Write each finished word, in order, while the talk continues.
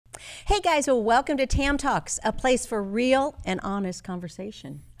Hey guys, well, welcome to Tam Talks, a place for real and honest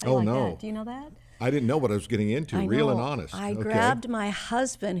conversation. Oh, no. That. Do you know that? I didn't know what I was getting into, real and honest. I Okay. grabbed my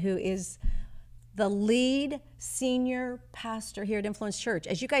husband, who is the lead senior pastor here at Influence Church.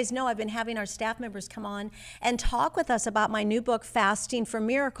 As you guys know, I've been having our staff members come on and talk with us about my new book, Fasting for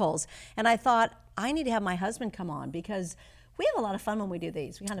Miracles. And I thought, I need to have my husband come on because we have a lot of fun when we do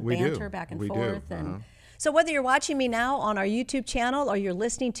these. We kind of banter back and forth. And so whether you're watching me now on our YouTube channel or you're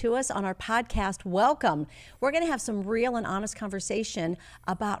listening to us on our podcast, welcome. We're going to have some real and honest conversation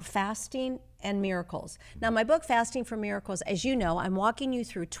about fasting and miracles. Now, my book, Fasting for Miracles, as you know, I'm walking you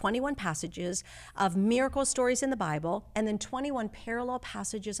through 21 passages of miracle stories in the Bible and then 21 parallel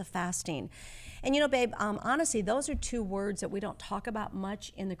passages of fasting. And you know, babe, honestly, those are two words that we don't talk about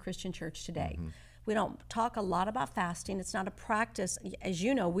much in the Christian church today. We don't talk a lot about fasting. It's not a practice. As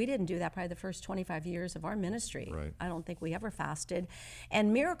you know, we didn't do that probably the first 25 years of our ministry. Right. I don't think we ever fasted.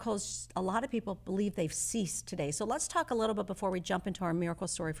 And miracles, a lot of people believe they've ceased today. So let's talk a little bit before we jump into our miracle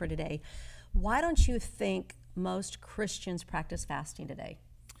story for today. Why don't you think most Christians practice fasting today?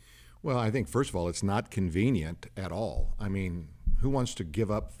 Well, I think, first of all, it's not convenient at all. I mean, who wants to give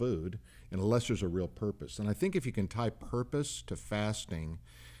up food unless there's a real purpose? And I think if you can tie purpose to fasting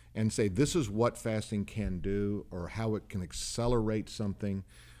and say this is what fasting can do or how it can accelerate something.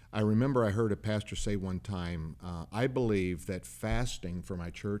 I remember I heard a pastor say one time, I believe that fasting for my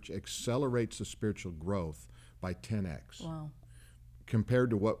church accelerates the spiritual growth by 10x. Wow.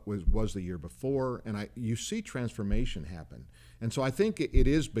 Compared to what was the year before, and you see transformation happen. And so I think it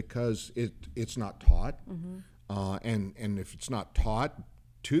is because it's not taught, and if it's not taught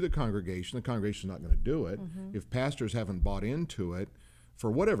to the congregation is not going to do it. If pastors haven't bought into it, for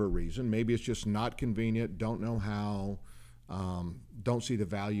whatever reason, maybe it's just not convenient, don't know how, don't see the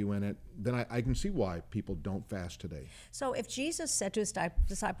value in it, then I can see why people don't fast today. So if Jesus said to his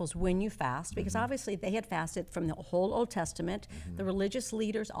disciples, when you fast, because obviously they had fasted from the whole Old Testament, the religious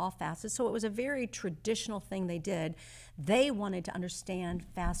leaders all fasted, so it was a very traditional thing they did. They wanted to understand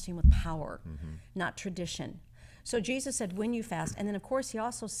fasting with power, not tradition. So Jesus said, when you fast, and then of course he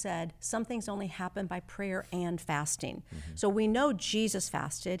also said, some things only happen by prayer and fasting. So we know Jesus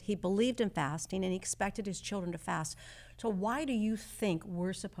fasted, he believed in fasting, and he expected his children to fast. So why do you think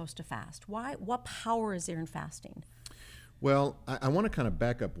we're supposed to fast? What power is there in fasting? Well, I want to kind of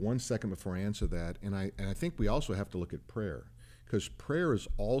back up 1 second before I answer that, and I think we also have to look at prayer, because prayer is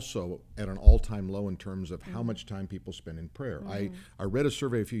also at an all-time low in terms of how much time people spend in prayer. I read a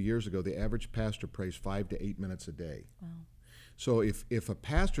survey a few years ago, the average pastor prays 5 to 8 minutes a day. Wow. So if a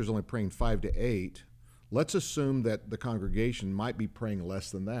pastor is only praying 5 to 8, let's assume that the congregation might be praying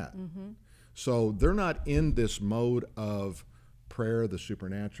less than that. So they're not in this mode of prayer, the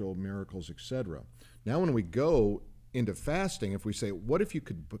supernatural, miracles, etc. Now when we go into fasting, if we say, what if you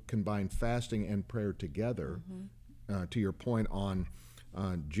could combine fasting and prayer together, to your point on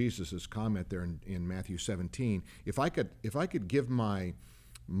Jesus's comment there in Matthew 17, if I could give my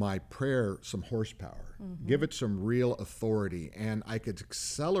prayer some horsepower, give it some real authority, and I could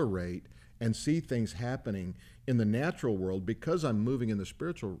accelerate and see things happening in the natural world because I'm moving in the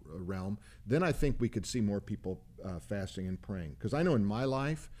spiritual realm, then I think we could see more people fasting and praying. Because I know in my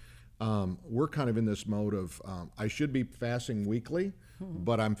life, we're kind of in this mode of I should be fasting weekly,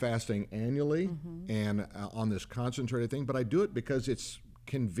 but I'm fasting annually and on this concentrated thing. But I do it because it's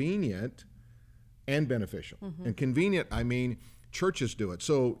convenient and beneficial. And convenient, I mean, churches do it.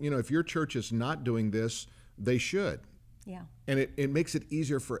 So, you know, if your church is not doing this, they should. Yeah. And it makes it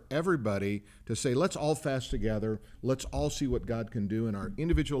easier for everybody to say, let's all fast together. Let's all see what God can do in our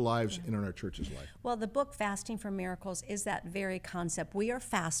individual lives and in our church's life. Well, the book Fasting for Miracles is that very concept. We are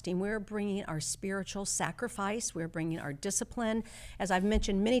fasting. We're bringing our spiritual sacrifice. We're bringing our discipline. As I've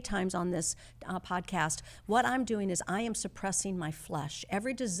mentioned many times on this podcast, what I'm doing is I am suppressing my flesh.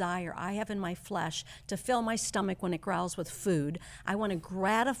 Every desire I have in my flesh to fill my stomach when it growls with food, I want to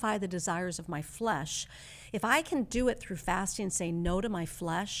gratify the desires of my flesh. If I can do it through fasting and say no to my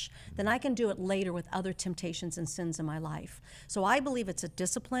flesh, then I can do it later with other temptations and sins in my life. So I believe it's a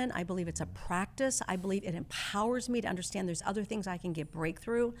discipline. I believe it's a practice. I believe it empowers me to understand there's other things I can get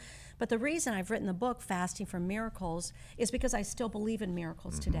breakthrough. But the reason I've written the book, Fasting for Miracles, is because I still believe in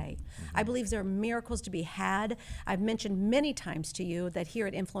miracles today. I believe there are miracles to be had. I've mentioned many times to you that here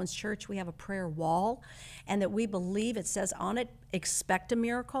at Influence Church, we have a prayer wall, and that we believe, it says on it, expect a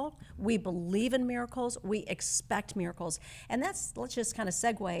miracle. We believe in miracles. We expect miracles. And that's, let's just kind of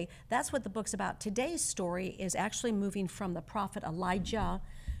segue, that's what the book's about. Today's story is actually moving from the prophet Elijah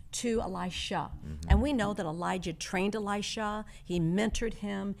to Elisha. And we know that Elijah trained Elisha, he mentored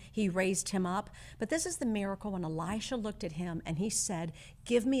him, he raised him up. But this is the miracle when Elisha looked at him and he said,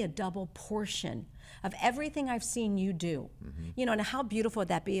 give me a double portion of everything I've seen you do. You know, and how beautiful would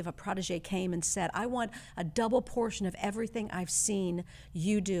that be if a protege came and said, I want a double portion of everything I've seen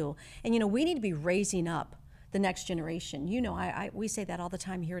you do. And you know, we need to be raising up the next generation. You know, we say that all the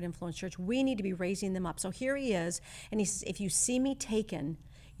time here at Influence Church. We need to be raising them up. So here he is, and he says, if you see me taken,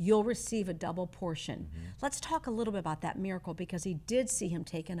 you'll receive a double portion. Let's talk a little bit about that miracle, because he did see him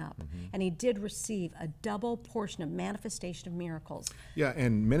taken up, and he did receive a double portion of manifestation of miracles. Yeah,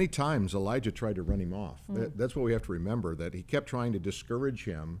 and many times Elijah tried to run him off. That's what we have to remember, that he kept trying to discourage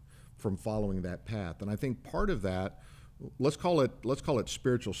him from following that path. And I think part of that, let's call it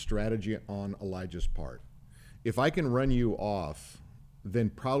spiritual strategy on Elijah's part. If I can run you off,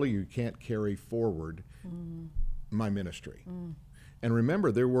 then probably you can't carry forward my ministry. And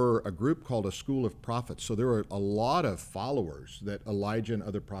remember, there were a group called a school of prophets. So there were a lot of followers that Elijah and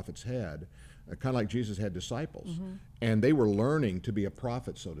other prophets had, kind of like Jesus had disciples. And they were learning to be a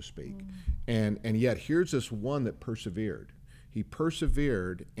prophet, so to speak. And yet here's this one that persevered. He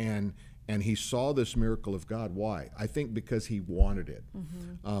persevered, and he saw this miracle of God. Why? I think because he wanted it.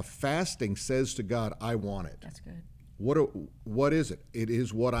 Fasting says to God, I want it. That's good. What is it? It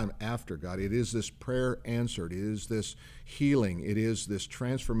is what I'm after, God. It is this prayer answered. It is this healing. It is this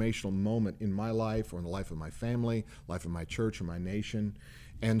transformational moment in my life or in the life of my family, life of my church or my nation.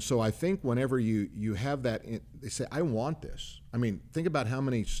 And so I think whenever you have that, they say, I want this. I mean, think about how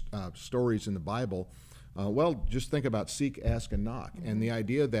many stories in the Bible. Well, just think about seek, ask, and knock. And the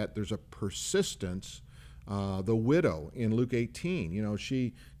idea that there's a persistence. The widow in Luke 18, you know,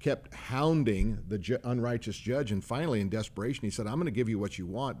 she kept hounding the unrighteous judge, and finally in desperation he said, I'm going to give you what you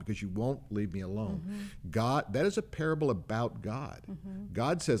want because you won't leave me alone. God, that is a parable about God.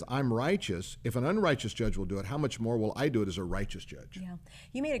 God says, I'm righteous. If an unrighteous judge will do it, how much more will I do it as a righteous judge? Yeah,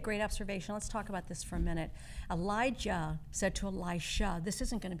 you made a great observation. Let's talk about this for a minute. Elijah said to Elisha, this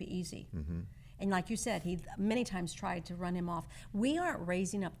isn't going to be easy. And like you said, he many times tried to run him off. We aren't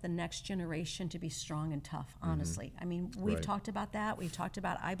raising up the next generation to be strong and tough, honestly. I mean, we've talked about that. We've talked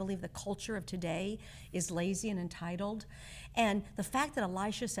about, I believe the culture of today is lazy and entitled. And the fact that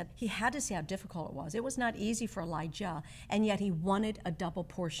Elisha said he had to see how difficult it was. It was not easy for Elijah, and yet he wanted a double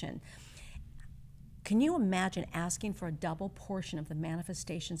portion. Can you imagine asking for a double portion of the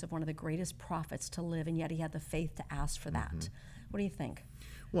manifestations of one of the greatest prophets to live, and yet he had the faith to ask for that? What do you think?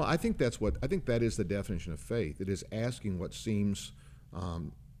 Well, I think that is the definition of faith. It is asking what seems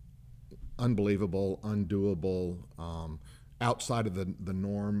unbelievable, undoable, outside of the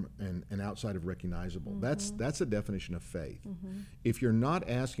norm and outside of recognizable. That's a definition of faith. If you're not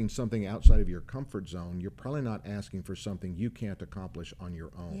asking something outside of your comfort zone, you're probably not asking for something you can't accomplish on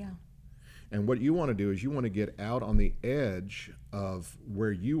your own. Yeah. And what you want to do is you want to get out on the edge of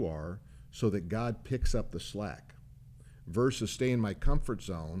where you are so that God picks up the slack, versus stay in my comfort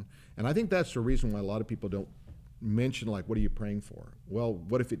zone. And I think that's the reason why a lot of people don't mention, like, what are you praying for? Well,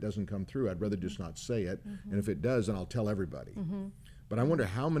 what if it doesn't come through? I'd rather just not say it. And if it does, then I'll tell everybody. But I wonder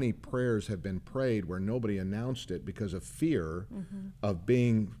how many prayers have been prayed where nobody announced it because of fear of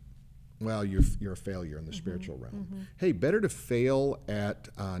being, well, you're a failure in the spiritual realm. Hey, better to fail at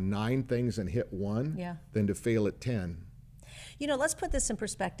 9 things and hit 1 than to fail at 10. You know, let's put this in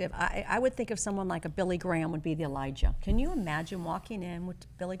perspective. I would think of someone like a Billy Graham would be the Elijah. Can you imagine walking in with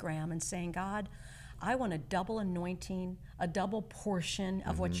Billy Graham and saying, God, I want a double anointing, a double portion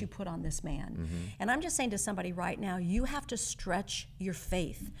of what you put on this man. And I'm just saying to somebody right now, you have to stretch your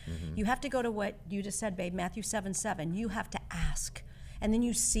faith. You have to go to what you just said, babe, Matthew 7:7. You have to ask. And then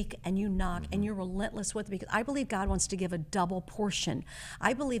you seek and you knock and you're relentless with it, because I believe God wants to give a double portion.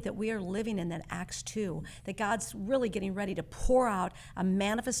 I believe that we are living in that Acts 2, that God's really getting ready to pour out a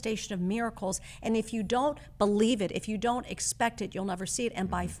manifestation of miracles. And if you don't believe it, if you don't expect it, you'll never see it. And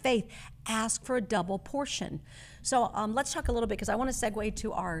by faith, ask for a double portion. So let's talk a little bit, because I want to segue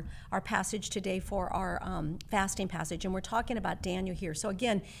to our passage today for our fasting passage, and we're talking about Daniel here. So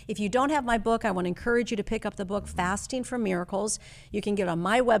again, if you don't have my book, I want to encourage you to pick up the book, Fasting for Miracles. You can get it on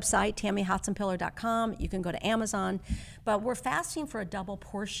my website, TammyHotsenpiller.com. You can go to Amazon. But we're fasting for a double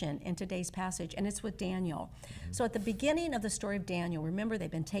portion in today's passage, and it's with Daniel. So at the beginning of the story of Daniel, remember, they've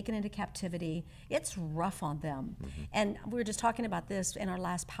been taken into captivity. It's rough on them. And we were just talking about this in our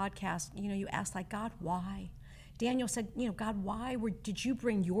last podcast. You know, you asked, like, God, why? Daniel said, you know, God, why did you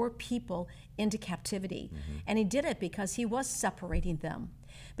bring your people into captivity? And he did it because he was separating them.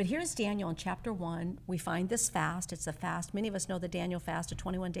 But here's Daniel in chapter 1. We find this fast. It's a fast. Many of us know the Daniel fast, a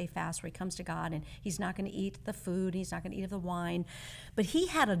 21-day fast where he comes to God and he's not going to eat the food, he's not going to eat of the wine. But he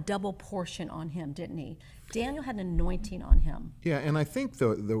had a double portion on him, didn't he? Daniel had an anointing on him. Yeah, and I think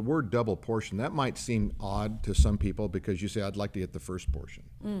the word double portion, that might seem odd to some people because you say, I'd like to get the first portion.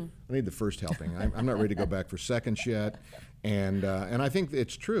 I need the first helping. I'm not ready to go back for seconds yet. And I think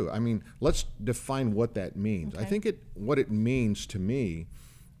it's true. I mean, let's define what that means. Okay. I think what it means to me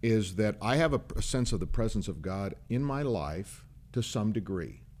is that I have a sense of the presence of God in my life to some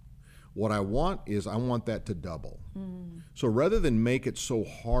degree. What I want is I want that to double. So rather than make it so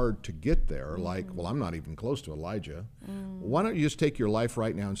hard to get there, like, well, I'm not even close to Elijah, why don't you just take your life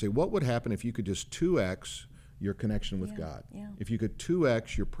right now and say, what would happen if you could just 2x your connection with God? Yeah. If you could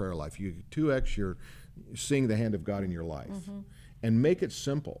 2x your prayer life, you could 2x your seeing the hand of God in your life. And make it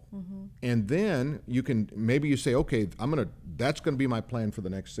simple. And then you can, maybe you say, okay, that's going to be my plan for the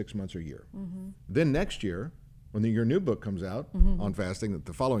next 6 months or year. Then next year, when your new book comes out on fasting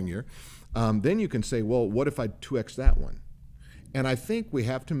the following year, then you can say, well, what if I 2x that one? And I think we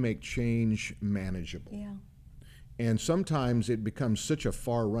have to make change manageable. Yeah. And sometimes it becomes such a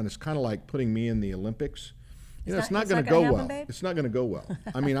far run. It's kind of like putting me in the Olympics. You know, it's not going to go well. Babe? It's not going to go well.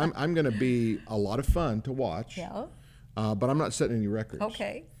 I mean, I'm going to be a lot of fun to watch, Yeah. but I'm not setting any records.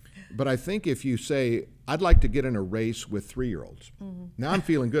 Okay. But I think if you say, I'd like to get in a race with 3-year-olds, now I'm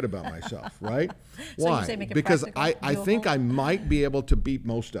feeling good about myself, right? So Why? you say make it Because practical, I think doable? I might be able to beat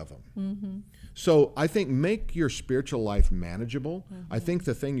most of them. So I think make your spiritual life manageable. I think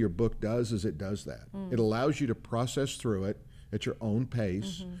the thing your book does is it does that. It allows you to process through it at your own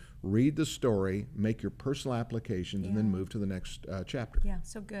pace, read the story, make your personal applications, and then move to the next chapter. Yeah,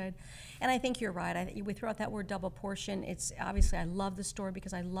 so good. And I think you're right. We throw out that word double portion. It's obviously, I love the story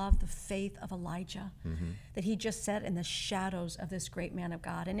because I love the faith of Elijah, that he just sat in the shadows of this great man of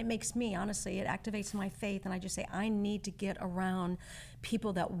God. And it makes me, honestly, it activates my faith. And I just say, I need to get around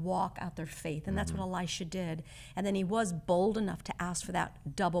people that walk out their faith. And that's what Elisha did. And then he was bold enough to ask for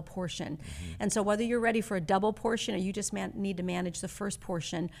that double portion. And so whether you're ready for a double portion or you just need to manage the first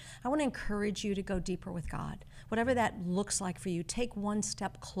portion, I want to encourage you to go deeper with God. Whatever that looks like for you, take one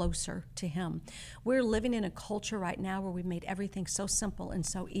step closer to him. We're living in a culture right now where we've made everything so simple and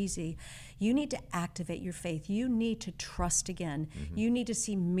so easy. You need to activate your faith. You need to trust again. You need to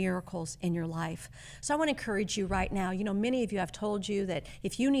see miracles in your life. So I want to encourage you right now. You know, many of you have told you that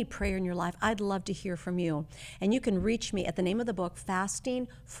if you need prayer in your life, I'd love to hear from you. And you can reach me at the name of the book,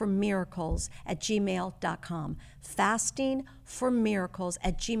 fastingformiracles@gmail.com.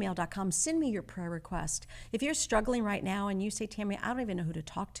 Fastingformiracles@gmail.com. Send me your prayer request. If you're struggling right now and you say, Tammy, I don't even know who to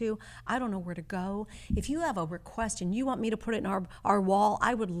talk to, I don't know where to go. If you have a request and you want me to put it in our wall,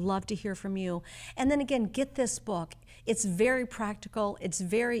 I would love to hear from you. And then again, get this book. It's very practical. It's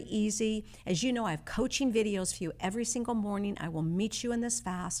very easy. As you know, I have coaching videos for you every single morning. I will meet you in this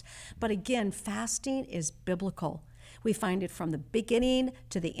fast. But again, fasting is biblical. We find it from the beginning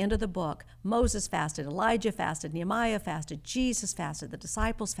to the end of the book. Moses fasted, Elijah fasted, Nehemiah fasted, Jesus fasted, the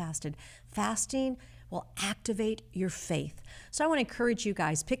disciples fasted. Fasting will activate your faith. So I want to encourage you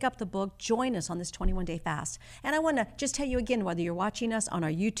guys, pick up the book, join us on this 21-day fast. And I want to just tell you again, whether you're watching us on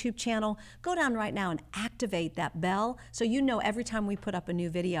our YouTube channel, go down right now and activate that bell so you know every time we put up a new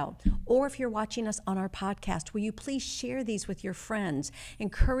video. Or if you're watching us on our podcast, will you please share these with your friends?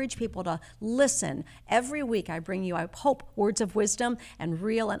 Encourage people to listen. Every week I bring you, I hope, words of wisdom and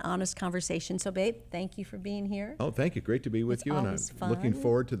real and honest conversation. So babe, thank you for being here. Oh, thank you. Great to be with you. And I'm looking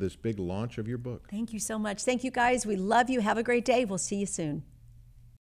forward to this big launch of your book. Thank you so much. Thank you guys. We love you. Have a great day. We'll see you soon.